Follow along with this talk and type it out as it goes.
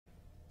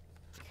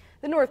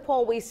The North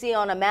Pole we see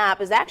on a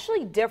map is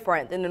actually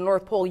different than the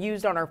North Pole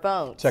used on our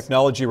phones.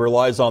 Technology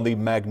relies on the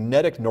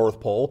magnetic North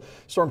Pole.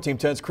 Storm Team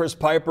 10's Chris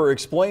Piper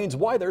explains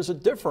why there's a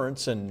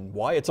difference and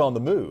why it's on the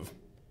move.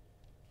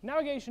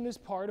 Navigation is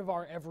part of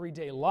our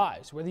everyday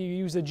lives. Whether you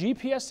use a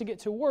GPS to get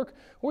to work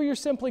or you're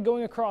simply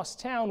going across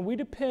town, we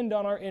depend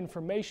on our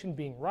information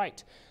being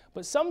right.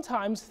 But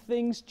sometimes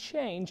things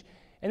change,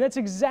 and that's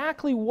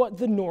exactly what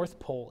the North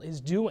Pole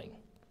is doing.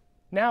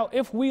 Now,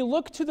 if we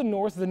look to the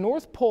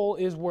North Pole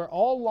is where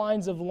all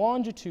lines of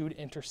longitude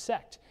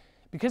intersect.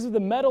 Because of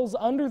the metals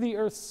under the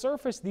Earth's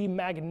surface, the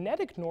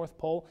magnetic North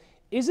Pole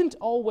isn't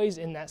always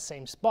in that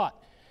same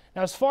spot.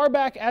 Now, as far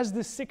back as the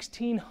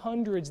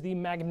 1600s, the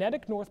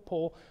magnetic North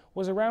Pole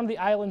was around the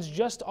islands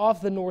just off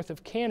the north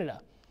of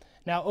Canada.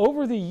 Now,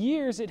 over the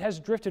years, it has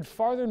drifted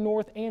farther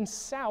north and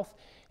south,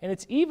 and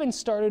it's even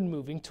started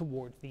moving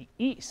toward the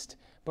east.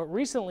 But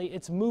recently,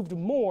 it's moved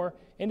more,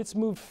 and it's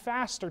moved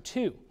faster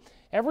too.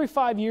 Every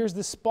 5 years,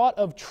 the spot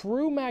of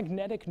true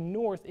magnetic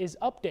north is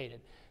updated.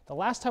 The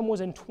last time was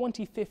in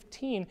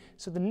 2015,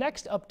 so the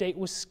next update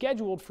was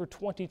scheduled for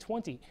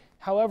 2020.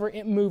 However,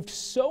 it moved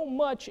so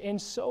much and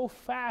so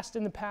fast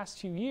in the past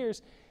few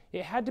years,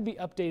 it had to be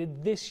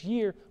updated this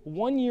year,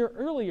 1 year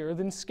earlier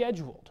than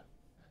scheduled.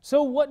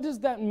 So what does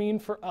that mean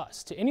for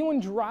us? To anyone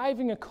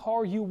driving a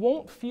car, you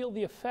won't feel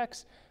the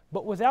effects,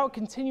 but without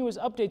continuous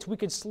updates, we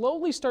could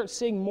slowly start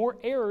seeing more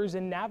errors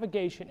in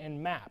navigation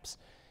and maps.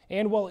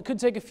 And while it could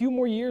take a few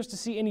more years to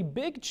see any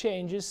big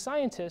changes,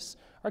 scientists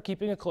are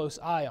keeping a close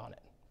eye on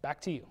it.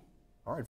 Back to you.